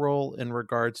diplomatic role in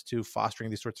regards to fostering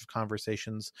these sorts of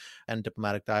conversations and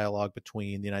diplomatic dialogue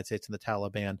between the United States and the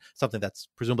Taliban, something that's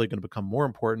presumably going to become more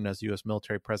important as U.S.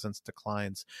 military presence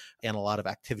declines and a lot of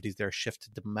activities there shift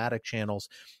to diplomatic channels.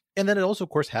 And then it also, of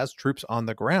course, has troops on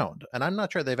the ground. And I'm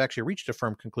not sure they've actually reached a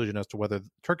firm conclusion as to whether the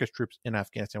Turkish troops in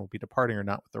Afghanistan will be departing or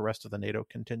not with the rest of the NATO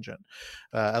contingent.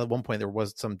 At one point, there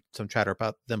was some chatter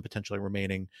about them potentially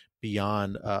remaining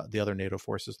beyond the other NATO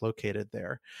forces located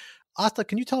there. Aslı,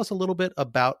 can you tell us a little bit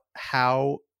about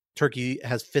how Turkey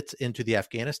fits into the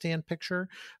Afghanistan picture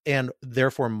and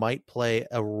therefore might play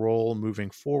a role moving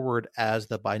forward as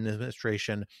the Biden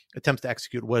administration attempts to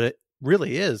execute what it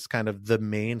really is kind of the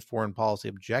main foreign policy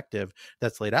objective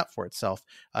that's laid out for itself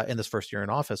in this first year in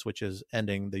office, which is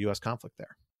ending the U.S. conflict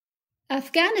there?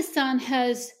 Afghanistan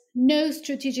has no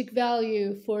strategic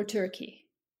value for Turkey.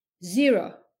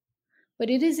 Zero.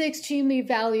 But it is extremely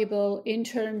valuable in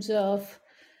terms of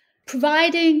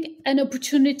providing an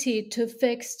opportunity to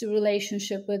fix the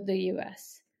relationship with the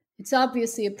U.S. It's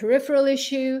obviously a peripheral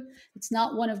issue. It's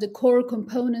not one of the core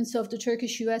components of the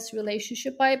Turkish-U.S.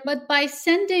 relationship. But by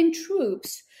sending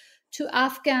troops to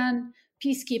Afghan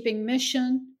peacekeeping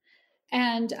mission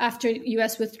and after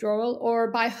U.S. withdrawal,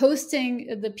 or by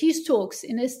hosting the peace talks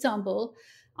in Istanbul,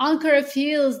 Ankara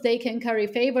feels they can curry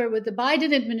favor with the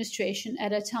Biden administration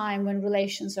at a time when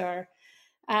relations are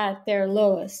at their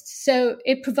lowest. So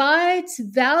it provides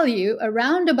value, a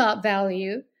roundabout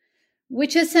value,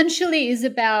 which essentially is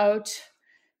about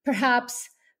perhaps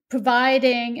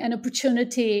providing an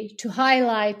opportunity to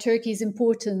highlight Turkey's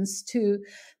importance to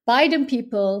Biden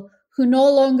people who no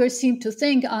longer seem to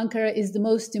think Ankara is the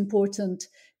most important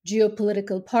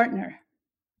geopolitical partner.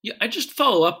 Yeah, I just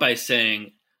follow up by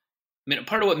saying,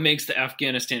 part of what makes the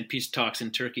Afghanistan peace talks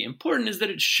in Turkey important is that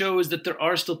it shows that there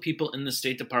are still people in the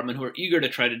State Department who are eager to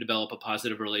try to develop a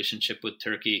positive relationship with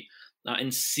Turkey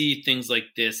and see things like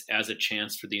this as a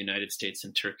chance for the United States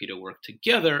and Turkey to work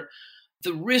together.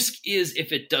 The risk is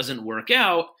if it doesn't work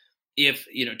out, if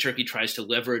Turkey tries to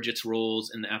leverage its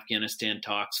roles in the Afghanistan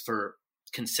talks for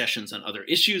concessions on other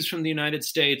issues from the United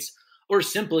States, or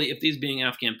simply if these being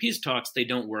Afghan peace talks, they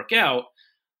don't work out,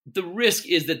 the risk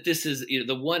is that this is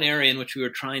the one area in which we were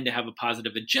trying to have a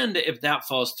positive agenda. If that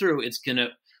falls through, it's going to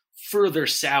further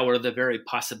sour the very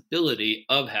possibility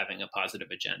of having a positive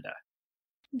agenda.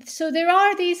 So there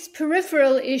are these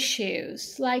peripheral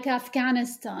issues like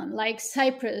Afghanistan, like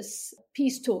Cyprus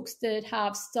peace talks that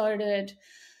have started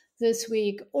this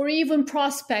week, or even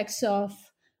prospects of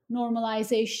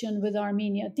normalization with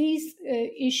Armenia. These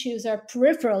issues are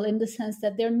peripheral in the sense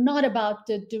that they're not about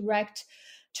the direct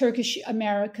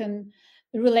Turkish-American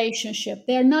relationship.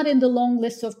 They're not in the long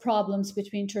list of problems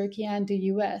between Turkey and the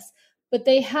US, but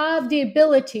they have the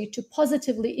ability to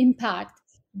positively impact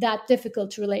that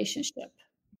difficult relationship.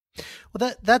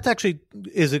 Well, that actually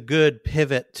is a good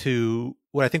pivot to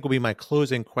what I think will be my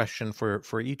closing question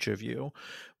for each of you,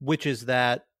 which is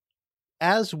that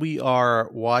as we are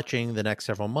watching the next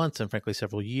several months and frankly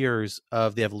several years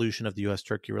of the evolution of the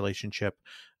U.S.-Turkey relationship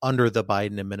under the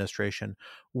Biden administration,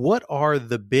 what are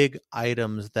the big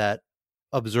items that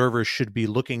observers should be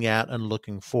looking at and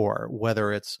looking for,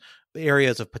 whether it's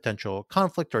areas of potential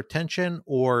conflict or tension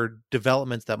or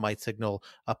developments that might signal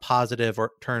a positive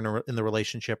or turn in the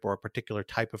relationship or a particular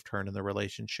type of turn in the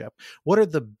relationship? What are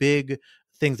the big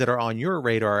things that are on your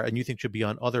radar and you think should be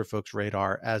on other folks'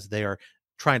 radar as they are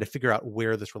trying to figure out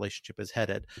where this relationship is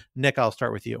headed? Nick, I'll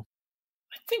start with you.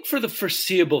 I think for the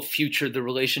foreseeable future, the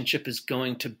relationship is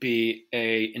going to be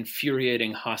a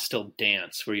infuriating hostile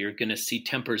dance where you're going to see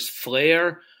tempers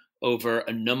flare over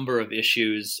a number of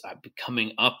issues.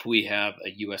 Coming up, we have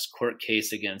a U.S. court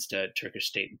case against a Turkish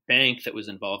state bank that was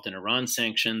involved in Iran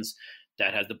sanctions.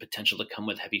 That has the potential to come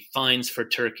with heavy fines for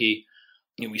Turkey.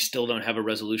 We still don't have a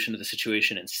resolution to the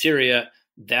situation in Syria.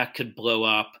 That could blow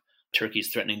up. Turkey's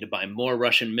threatening to buy more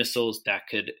Russian missiles. That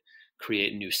could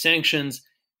create new sanctions.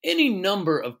 Any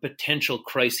number of potential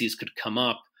crises could come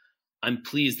up. I'm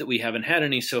pleased that we haven't had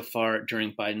any so far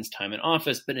during Biden's time in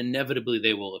office, but inevitably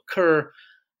they will occur.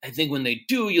 I think when they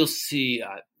do, you'll see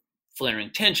flaring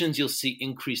tensions. You'll see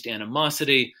increased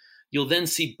animosity. You'll then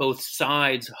see both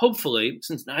sides, hopefully,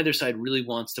 since neither side really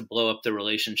wants to blow up the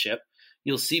relationship,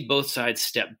 you'll see both sides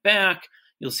step back.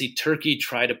 You'll see Turkey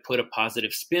try to put a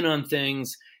positive spin on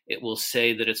things. It will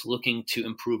say that it's looking to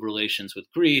improve relations with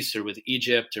Greece or with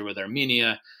Egypt or with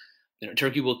Armenia.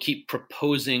 Turkey will keep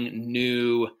proposing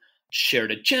new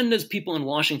shared agendas. People in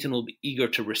Washington will be eager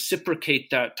to reciprocate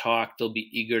that talk. They'll be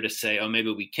eager to say, oh,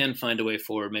 maybe we can find a way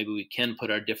forward. Maybe we can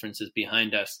put our differences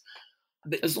behind us.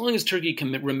 But as long as Turkey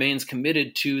remains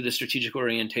committed to the strategic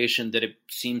orientation that it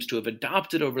seems to have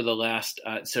adopted over the last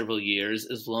several years,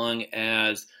 as long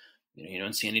as you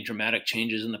don't see any dramatic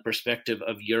changes in the perspective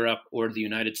of Europe or the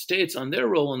United States on their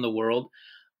role in the world,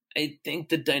 I think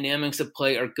the dynamics at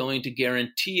play are going to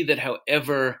guarantee that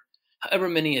however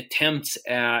many attempts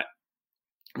at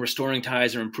restoring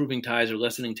ties or improving ties or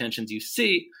lessening tensions you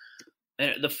see,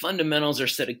 the fundamentals are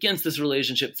set against this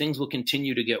relationship. Things will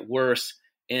continue to get worse.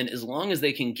 And as long as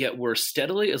they can get worse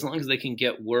steadily, as long as they can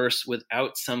get worse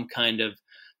without some kind of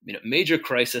major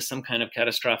crisis, some kind of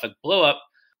catastrophic blowup,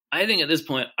 I think at this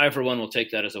point, I, for one, will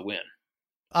take that as a win.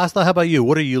 Asla, how about you?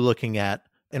 What are you looking at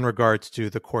in regards to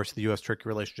the course of the U.S.-Turkey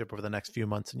relationship over the next few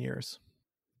months and years?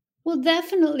 Well,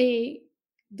 definitely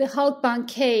the Halkbank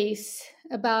case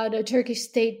about a Turkish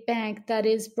state bank that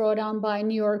is brought on by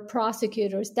New York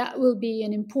prosecutors, that will be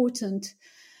an important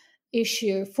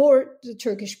issue for the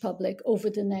Turkish public over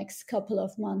the next couple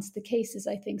of months. The case is,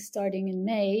 I think, starting in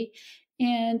May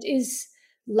and is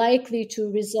likely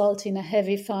to result in a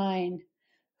heavy fine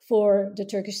for the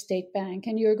Turkish state bank.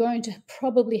 And you're going to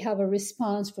probably have a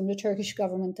response from the Turkish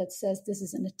government that says this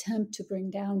is an attempt to bring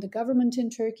down the government in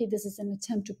Turkey. This is an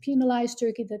attempt to penalize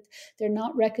Turkey, that they're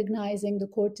not recognizing the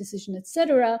court decision,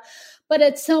 etc. But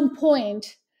at some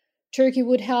point, Turkey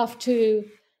would have to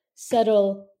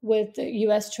settle with the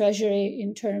U.S. Treasury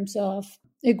in terms of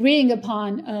agreeing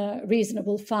upon a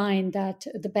reasonable fine that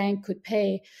the bank could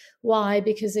pay. Why?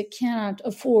 Because it cannot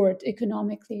afford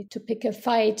economically to pick a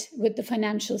fight with the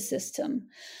financial system.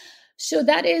 So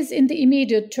that is in the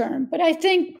immediate term. But I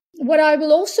think what I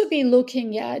will also be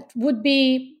looking at would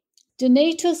be the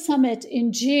NATO summit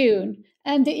in June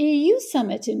and the EU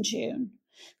summit in June.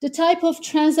 The type of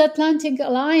transatlantic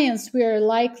alliance we are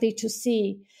likely to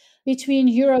see between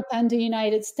Europe and the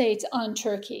United States on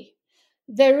Turkey.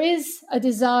 There is a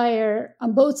desire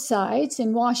on both sides,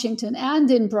 in Washington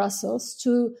and in Brussels,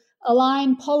 to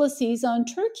align policies on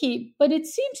Turkey. But it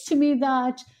seems to me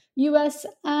that US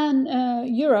and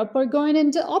Europe are going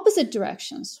in the opposite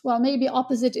directions. Well, maybe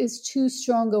opposite is too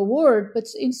strong a word, but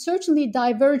in certainly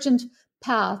divergent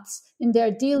paths in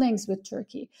their dealings with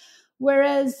Turkey.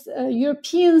 Whereas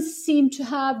Europeans seem to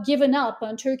have given up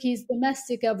on Turkey's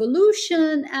domestic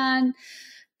evolution and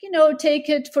take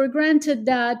it for granted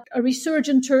that a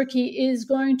resurgent Turkey is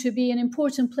going to be an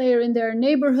important player in their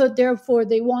neighborhood. Therefore,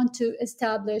 they want to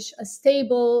establish a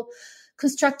stable,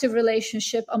 constructive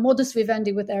relationship, a modus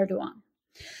vivendi with Erdogan.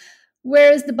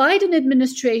 Whereas the Biden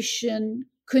administration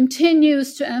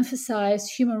continues to emphasize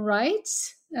human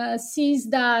rights, sees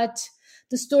that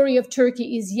the story of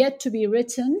Turkey is yet to be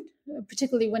written,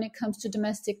 particularly when it comes to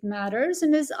domestic matters,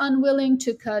 and is unwilling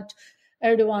to cut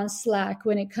Erdogan's slack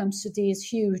when it comes to these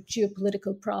huge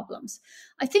geopolitical problems.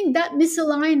 I think that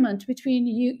misalignment between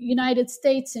United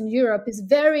States and Europe is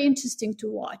very interesting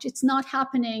to watch. It's not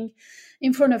happening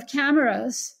in front of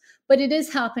cameras, but it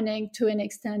is happening to an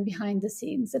extent behind the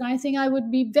scenes. And I think I would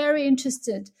be very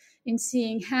interested in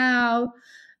seeing how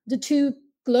the two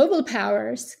global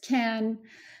powers can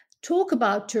talk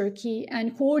about Turkey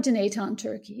and coordinate on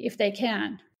Turkey if they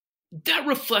can. That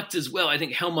reflects as well, I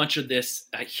think, how much of this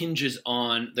hinges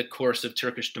on the course of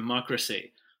Turkish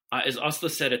democracy. As Aslı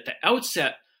said at the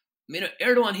outset,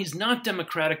 Erdogan, he's not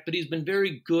democratic, but he's been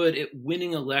very good at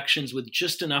winning elections with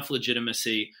just enough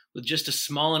legitimacy, with just a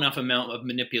small enough amount of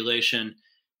manipulation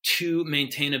to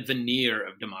maintain a veneer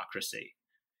of democracy.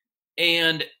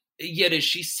 And yet, as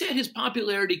she said, his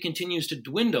popularity continues to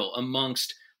dwindle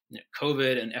amongst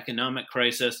COVID and economic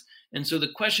crisis. And so the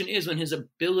question is, when his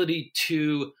ability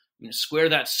to square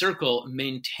that circle,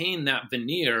 maintain that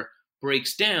veneer,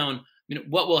 breaks down,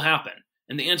 what will happen?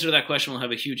 And the answer to that question will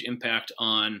have a huge impact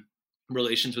on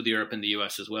relations with Europe and the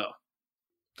US as well.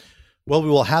 Well, we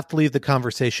will have to leave the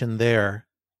conversation there.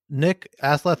 Nick,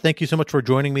 Aslı, thank you so much for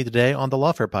joining me today on the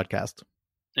Lawfare podcast.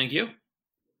 Thank you.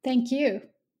 Thank you.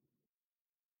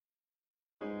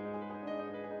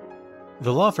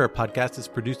 The Lawfare podcast is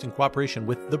produced in cooperation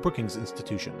with the Brookings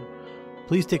Institution.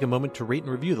 Please take a moment to rate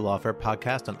and review the Lawfare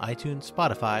podcast on iTunes,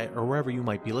 Spotify, or wherever you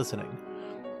might be listening.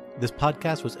 This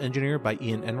podcast was engineered by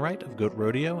Ian Enright of Goat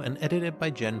Rodeo and edited by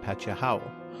Jen Patja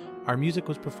Howell. Our music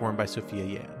was performed by Sophia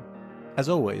Yan. As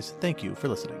always, thank you for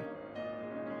listening.